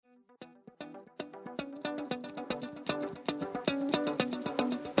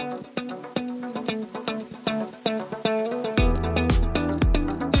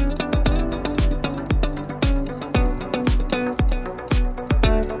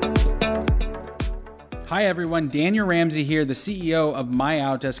Hi everyone, Daniel Ramsey here, the CEO of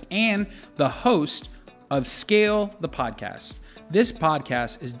MyOutDesk and the host of Scale the Podcast. This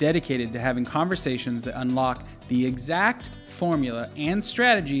podcast is dedicated to having conversations that unlock the exact formula and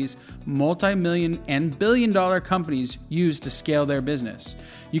strategies multi-million and billion-dollar companies use to scale their business.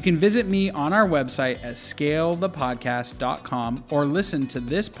 You can visit me on our website at scalethepodcast.com or listen to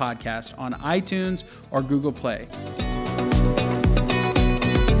this podcast on iTunes or Google Play.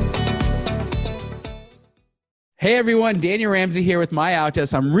 Hey everyone, Daniel Ramsey here with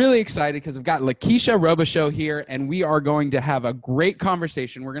MyOutDesk. I'm really excited because I've got Lakeisha Robichaux here, and we are going to have a great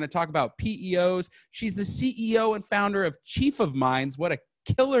conversation. We're going to talk about PEOs. She's the CEO and founder of Chief of Minds. What a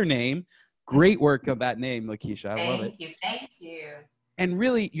killer name. Great work of that name, Lakeisha. I love it. Thank you. And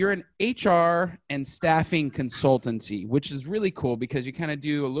really, you're an HR and staffing consultancy, which is really cool because you kind of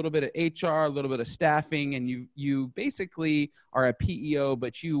do a little bit of HR, a little bit of staffing, and you basically are a PEO,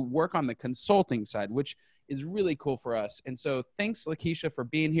 but you work on the consulting side, which is really cool for us. And so thanks, Lakeisha, for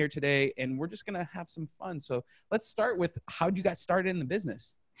being here today. And we're just going to have some fun. So let's start with how'd you get started in the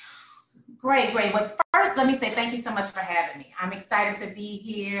business? Great. Well, first, let me say thank you so much for having me. I'm excited to be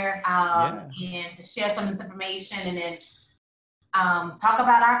here and to share some of this information and then talk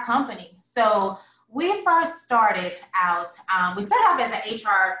about our company. So we first started out, we started off as an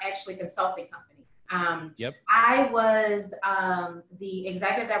HR consulting company. I was the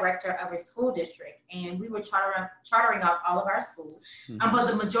executive director of a school district, and we were chartering out all of our schools, but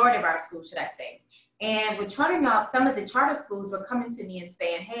the majority of our schools, should I say. And with chartering out, some of the charter schools were coming to me and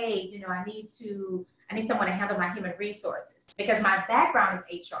saying, hey, I need someone to handle my human resources, because my background is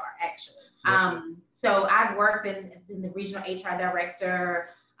HR, actually. So I've worked in the regional HR director,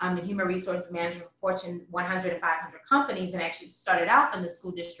 and human resource manager for Fortune 100 and 500 companies, and actually started out in the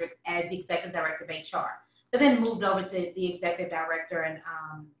school district as the executive director of HR, but then moved over to the executive director and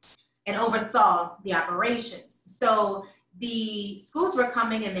oversaw the operations. So the schools were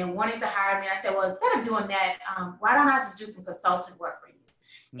coming and they wanted to hire me. I said, well, instead of doing that, why don't I just do some consultant work for you?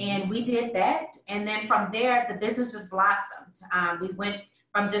 And we did that. And then from there, the business just blossomed. We went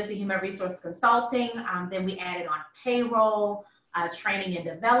from just a human resource consulting, then we added on payroll, training and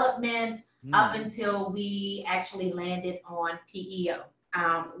development, up until we actually landed on PEO,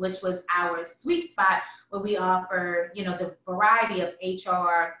 which was our sweet spot, where we offer, the variety of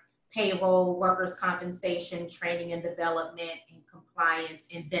HR, payroll, workers' compensation, training and development, and compliance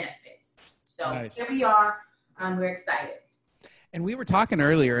and benefits. So nice. Here we are. We're excited. And we were talking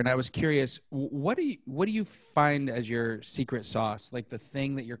earlier, and I was curious, what do you find as your secret sauce, like the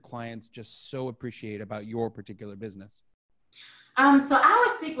thing that your clients just so appreciate about your particular business? So our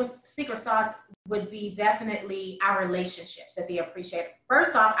secret sauce would be definitely our relationships that they appreciate.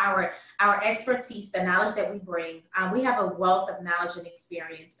 First off, our expertise, the knowledge that we bring. We have a wealth of knowledge and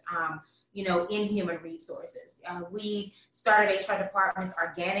experience, in human resources. We started HR departments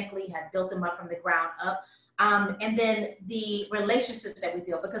organically, have built them up from the ground up. And then the relationships that we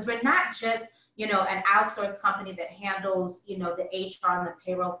build, because we're not just, an outsourced company that handles, the HR and the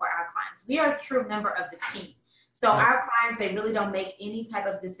payroll for our clients. We are a true member of the team. So our clients, they really don't make any type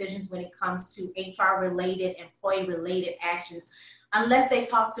of decisions when it comes to HR-related, employee-related actions, unless they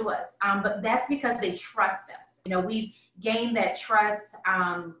talk to us. But that's because they trust us. We've gained that trust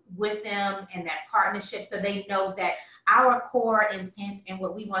with them and that partnership, so they know that our core intent and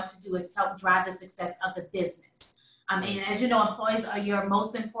what we want to do is help drive the success of the business. And as you know, employees are your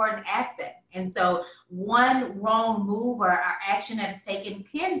most important asset. And so one wrong move or action that is taken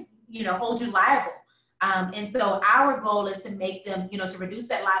can, hold you liable. And so our goal is to make them, to reduce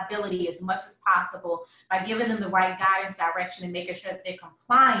that liability as much as possible by giving them the right guidance, direction, and making sure that they're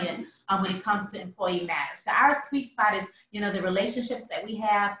compliant when it comes to employee matters. So our sweet spot is, the relationships that we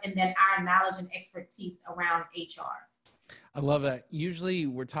have, and then our knowledge and expertise around HR. I love that. Usually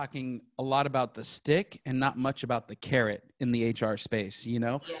we're talking a lot about the stick and not much about the carrot in the HR space,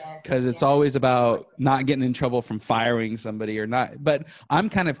 because it's always about not getting in trouble from firing somebody or not. But I'm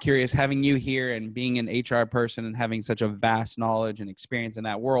kind of curious, having you here and being an HR person and having such a vast knowledge and experience in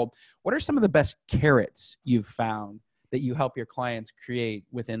that world, what are some of the best carrots you've found that you help your clients create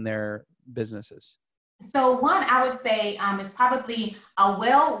within their businesses? So one, I would say, is probably a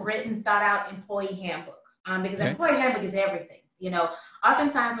well-written, thought-out employee handbook. Because employee handbook is everything.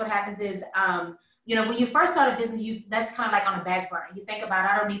 Oftentimes what happens is, when you first start a business, that's kind of like on the back burner. You think about,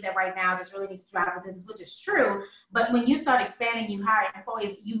 I don't need that right now. I just really need to drive the business, which is true. But when you start expanding, you hire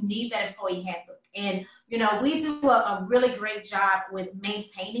employees, you need that employee handbook. And, we do a really great job with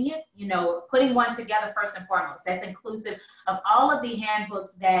maintaining it, putting one together first and foremost. That's inclusive of all of the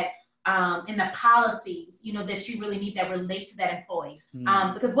handbooks that and the policies, that you really need that relate to that employee.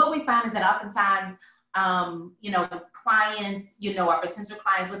 Because what we find is that oftentimes clients, or potential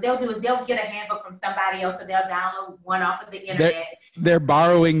clients, what they'll do is they'll get a handbook from somebody else, or they'll download one off of the internet. They're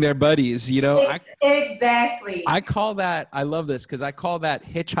borrowing their buddies, Exactly. I call that, I love this because I call that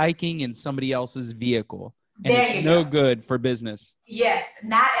hitchhiking in somebody else's vehicle. And there it's no good for business. Yes,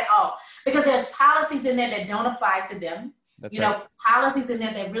 not at all. Because there's policies in there that don't apply to them. That's right. Policies in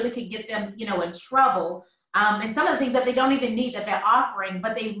there that really could get them, in trouble. And some of the things that they don't even need that they're offering,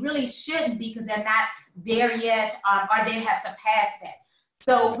 but they really shouldn't because they're not there yet, or they have surpassed that.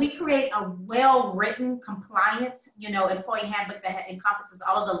 So we create a well-written, compliant, employee handbook that encompasses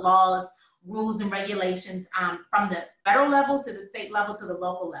all of the laws, rules, and regulations from the federal level to the state level to the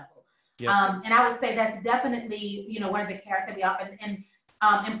local level. Yep. And I would say that's definitely, one of the carrots that we offer. And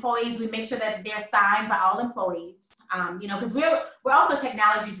employees, we make sure that they're signed by all employees, because we're also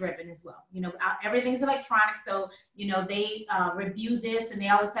technology driven as well. Everything's electronic. So, they review this and they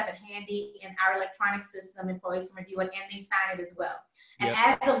always have it handy in our electronic system. Employees can review it and they sign it as well. And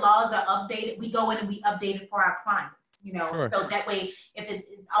as the laws are updated, we go in and we update it for our clients, Sure. So that way, if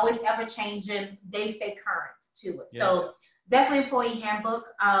it's always ever changing, they stay current to it. Yeah. So definitely employee handbook.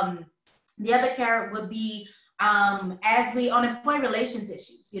 The other carrot would be, as we on employee relations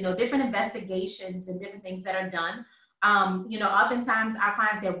issues, different investigations and different things that are done. Oftentimes our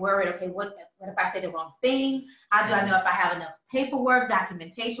clients, they're worried, okay, what if I say the wrong thing? How do I know if I have enough paperwork,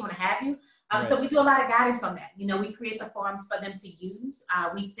 documentation, what have you? Right. So we do a lot of guidance on that. We create the forms for them to use.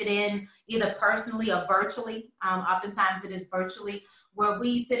 We sit in either personally or virtually. Oftentimes it is virtually, where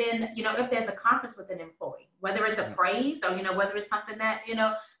we sit in, if there's a conference with an employee, whether it's a praise or, whether it's something that,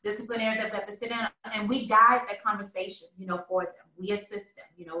 disciplinary that we have to sit in, and we guide that conversation, for them. We assist them,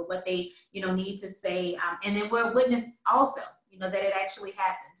 what they, need to say. And then we're a witness also, that it actually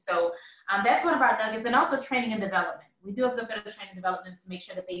happened. So that's one of our nuggets. And also training and development. We do a good bit of training and development to make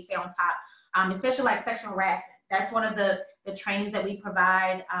sure that they stay on top, especially like sexual harassment. That's one of the trainings that we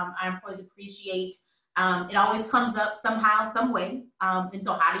provide. Our employees appreciate. It always comes up somehow, some way. And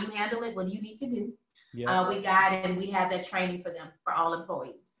so how do you handle it? What do you need to do? Yeah. We guide and we have that training for them, for all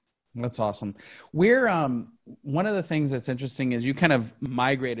employees. That's awesome. We're one of the things that's interesting is you kind of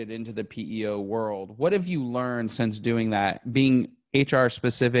migrated into the PEO world. What have you learned since doing that, being HR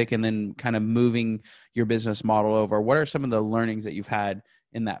specific and then kind of moving your business model over? What are some of the learnings that you've had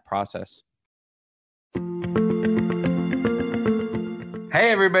in that process? Hey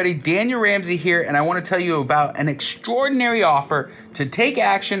everybody, Daniel Ramsey here, and I want to tell you about an extraordinary offer to take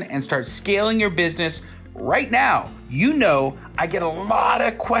action and start scaling your business right now. I get a lot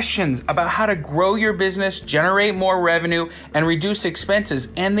of questions about how to grow your business, generate more revenue, and reduce expenses.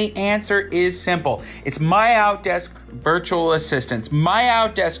 And the answer is simple. It's MyOutDesk Virtual Assistants.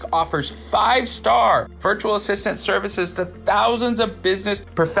 MyOutDesk offers 5-star virtual assistant services to thousands of business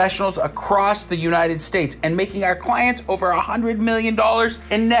professionals across the United States and making our clients over $100 million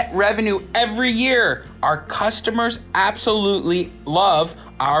in net revenue every year. Our customers absolutely love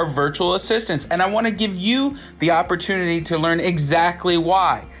our virtual assistants, and I want to give you the opportunity to learn exactly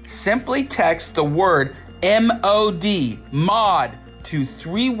why. Simply text the word MOD, MOD, to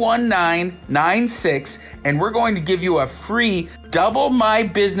 31996, and we're going to give you a free Double My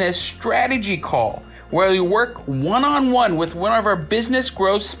Business strategy call, where you work one-on-one with one of our business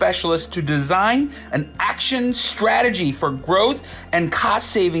growth specialists to design an action strategy for growth and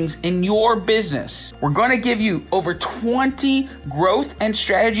cost savings in your business. We're going to give you over 20 growth and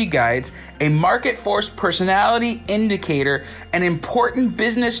strategy guides, a market force personality indicator, an important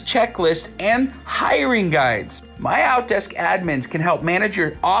business checklist, and hiring guides. MyOutDesk admins can help manage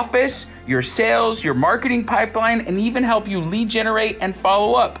your office, your sales, your marketing pipeline, and even help you lead generate and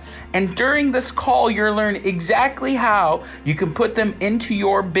follow up. And during this call, you'll learn exactly how you can put them into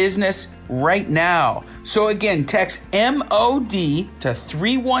your business right now. So again, text MOD to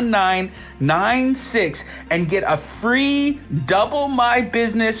 31996 and get a free Double My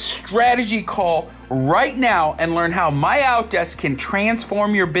Business strategy call right now and learn how MyOutDesk can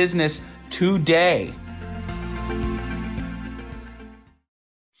transform your business today.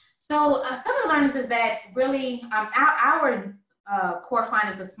 So some of the learnings is that really our core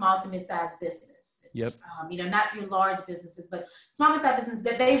client is a small to mid-sized business. Yep. Not your large businesses, but small mid-sized businesses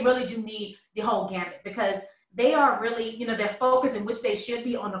that they really do need the whole gamut because they are really, their focus in which they should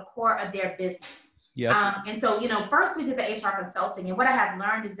be on the core of their business. Yep. And so, first we did the HR consulting, and what I have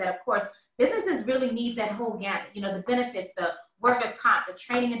learned is that, of course, businesses really need that whole gamut, the benefits, the workers' comp, the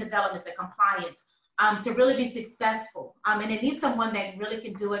training and development, the compliance, to really be successful. And it needs someone that really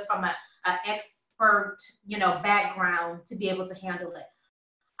can do it from an expert, background to be able to handle it.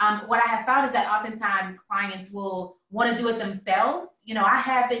 What I have found is that oftentimes clients will want to do it themselves. I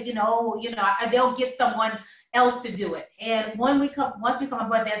have it, they'll get someone else to do it. And once we come on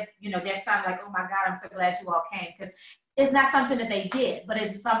board, they're sounding like, oh my God, I'm so glad you all came. Because it's not something that they did, but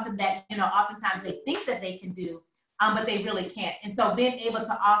it's something that, oftentimes they think that they can do, but they really can't. And so being able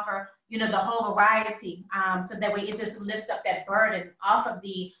to offer, the whole variety, so that way it just lifts up that burden off of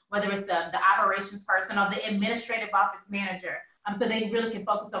whether it's the operations person or the administrative office manager, so they really can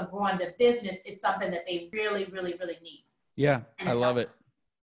focus on growing the business is something that they really, really, really need. Yeah, I love it.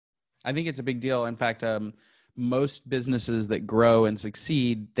 I think it's a big deal. In fact, most businesses that grow and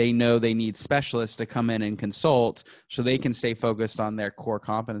succeed, they know they need specialists to come in and consult so they can stay focused on their core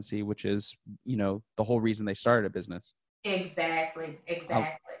competency, which is, the whole reason they started a business. Exactly.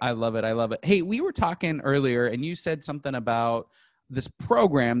 I love it. I love it. Hey, we were talking earlier and you said something about this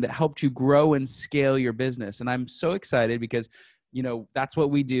program that helped you grow and scale your business. And I'm so excited because, that's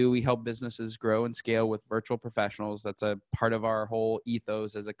what we do. We help businesses grow and scale with virtual professionals. That's a part of our whole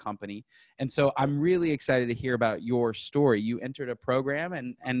ethos as a company. And so I'm really excited to hear about your story. You entered a program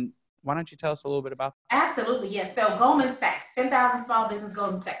and why don't you tell us a little bit about that? Absolutely. Yes. So Goldman Sachs, 10,000 Small Business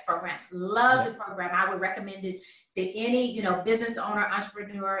Goldman Sachs program. Love the program. I would recommend it to any, business owner,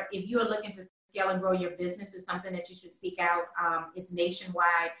 entrepreneur. If you are looking to scale and grow your business, it's something that you should seek out. It's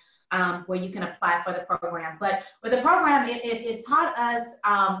nationwide, where you can apply for the program. But with the program, it taught us,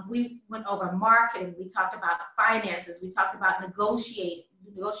 we went over marketing. We talked about finances. We talked about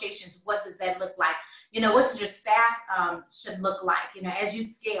negotiations. What does that look like? What does your staff should look like? As you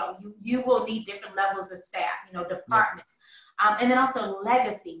scale, you will need different levels of staff, departments. And then also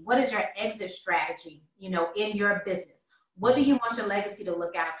legacy. What is your exit strategy, in your business? What do you want your legacy to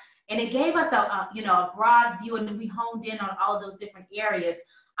look at? And it gave us a broad view, and we honed in on all of those different areas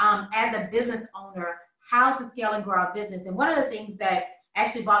as a business owner, how to scale and grow our business. And one of the things that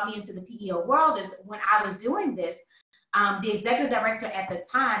actually brought me into the PEO world is when I was doing this, the executive director at the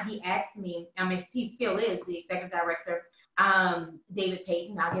time, he asked me, he still is the executive director, David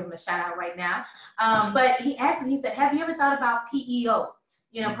Payton, I'll give him a shout out right now. But he asked me, he said, have you ever thought about PEO,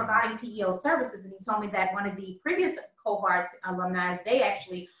 providing PEO services? And he told me that one of the previous cohort alumni, they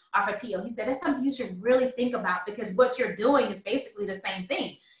actually offer PEO. He said, that's something you should really think about because what you're doing is basically the same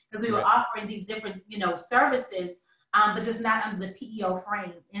thing because we were offering these different, services, but just not under the PEO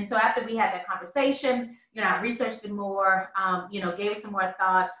frame. And so after we had that conversation, I researched it more, gave it some more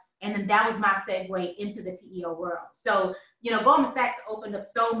thought. And then that was my segue into the PEO world. So, Goldman Sachs opened up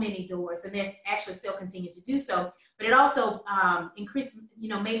so many doors and they're actually still continue to do so. But it also increased,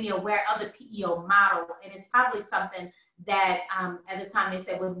 made me aware of the PEO model. And it's probably something that at the time they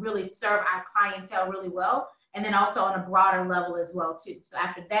said would really serve our clientele really well. And then also on a broader level as well, too. So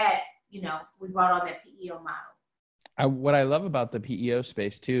after that, we brought on that PEO model. What I love about the PEO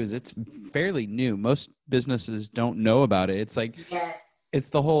space too is it's fairly new. Most businesses don't know about it. It's like, it's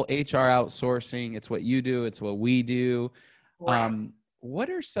the whole HR outsourcing. It's what you do. It's what we do. Right.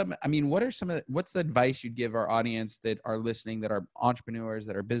 What's the advice you'd give our audience that are listening, that are entrepreneurs,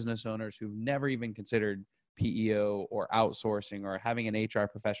 that are business owners who've never even considered PEO or outsourcing or having an HR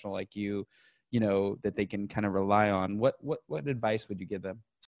professional like you, that they can kind of rely on? What advice would you give them?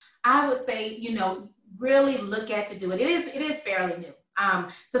 I would say, really look at to do it. It is fairly new.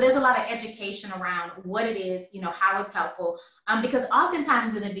 So there's a lot of education around what it is, how it's helpful. Because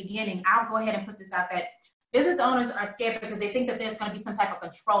oftentimes in the beginning, I'll go ahead and put this out that business owners are scared because they think that there's going to be some type of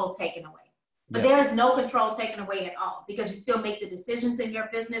control taken away. But there is no control taken away at all because you still make the decisions in your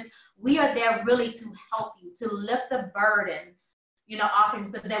business. We are there really to help you, to lift the burden, off him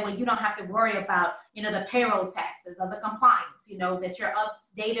so that way you don't have to worry about, the payroll taxes or the compliance, that you're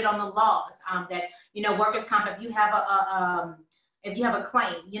updated on the laws, that, workers' comp, if you have a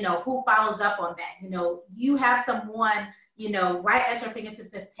claim, who follows up on that? You have someone, right at your fingertips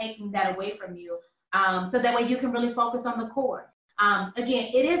that's taking that away from you. So that way you can really focus on the core.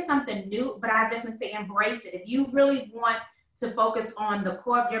 Again, it is something new, but I definitely say embrace it. If you really want to focus on the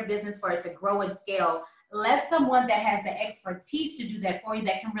core of your business for it to grow and scale, let someone that has the expertise to do that for you,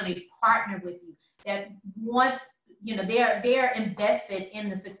 that can really partner with you, that want, they're invested in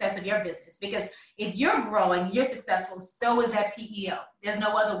the success of your business. Because if you're growing, you're successful, so is that PEO. There's no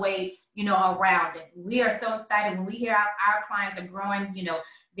other way, around it. We are so excited when we hear our clients are growing,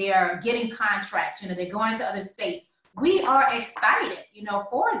 they're getting contracts, they're going to other states. We are excited,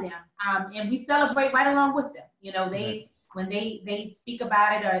 for them. And we celebrate right along with them. When they speak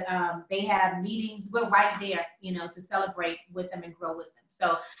about it or they have meetings, we're right there, to celebrate with them and grow with them.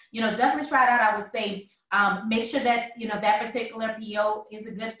 So, definitely try it out. I would say, make sure that, that particular PO is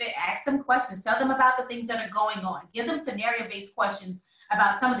a good fit. Ask them questions. Tell them about the things that are going on. Give them scenario-based questions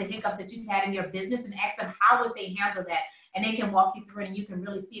about some of the hiccups that you've had in your business and ask them how would they handle that. And they can walk you through it, and you can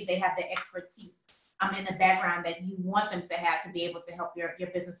really see if they have the expertise in the background that you want them to have to be able to help your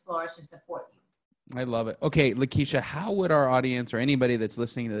business flourish and support you. I love it. Okay, Lakeisha, how would our audience or anybody that's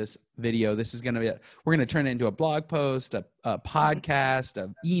listening to this video, this is going to be, we're going to turn it into a blog post, a podcast,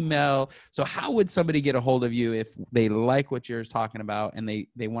 an email. So how would somebody get a hold of you if they like what you're talking about and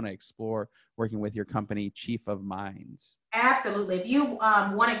they want to explore working with your company, Chief of Minds? Absolutely. If you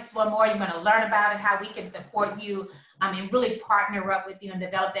want to explore more, you want to learn about it, how we can support you and really partner up with you and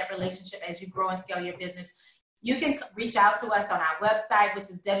develop that relationship as you grow and scale your business, you can reach out to us on our website,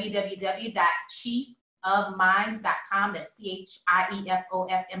 which is www.chiefofminds.com. That's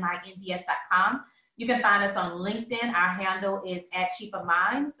CHIEFOFMINDS.com. You can find us on LinkedIn. Our handle is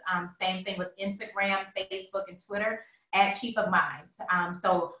 @ChiefOfMinds. Same thing with Instagram, Facebook, and Twitter @ChiefOfMinds.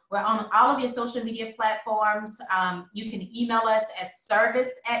 So we're on all of your social media platforms. You can email us at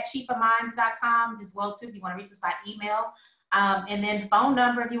service@chiefofminds.com as well too if you want to reach us by email. And then phone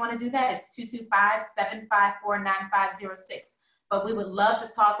number, if you want to do that, is 225-754-9506. But we would love to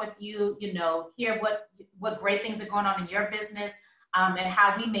talk with you, hear what great things are going on in your business and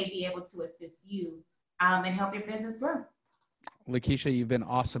how we may be able to assist you and help your business grow. Lakeisha, you've been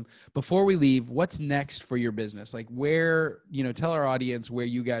awesome. Before we leave, what's next for your business? Like where, tell our audience where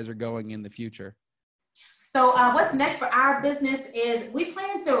you guys are going in the future. So what's next for our business is we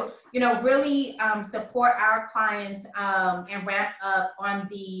plan to, really support our clients and ramp up on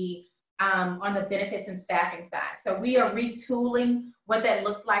the benefits and staffing side. So we are retooling what that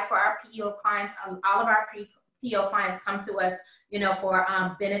looks like for our PEO clients. All of our PEO clients come to us, for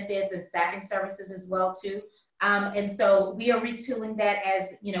benefits and staffing services as well too. And so we are retooling that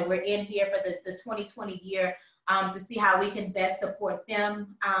as, we're in here for the 2020 year. To see how we can best support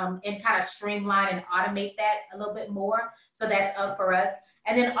them and kind of streamline and automate that a little bit more. So that's up for us.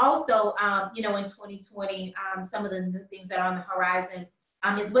 And then also, in 2020, some of the new things that are on the horizon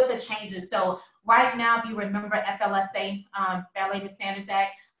is with the changes. So right now, if you remember FLSA, Fair Labor Standards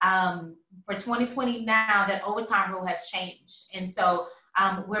Act, for 2020 now, that overtime rule has changed. And so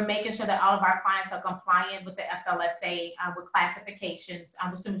we're making sure that all of our clients are compliant with the FLSA with classifications,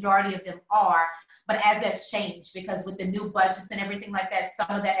 which the majority of them are. But as that's changed, because with the new budgets and everything like that, some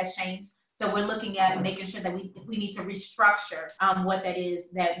of that has changed. So we're looking at making sure that if we need to restructure what that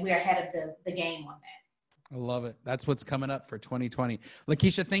is, that we're ahead of the game on that. I love it. That's what's coming up for 2020.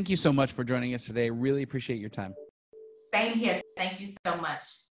 Lakeisha, thank you so much for joining us today. Really appreciate your time. Same here. Thank you so much.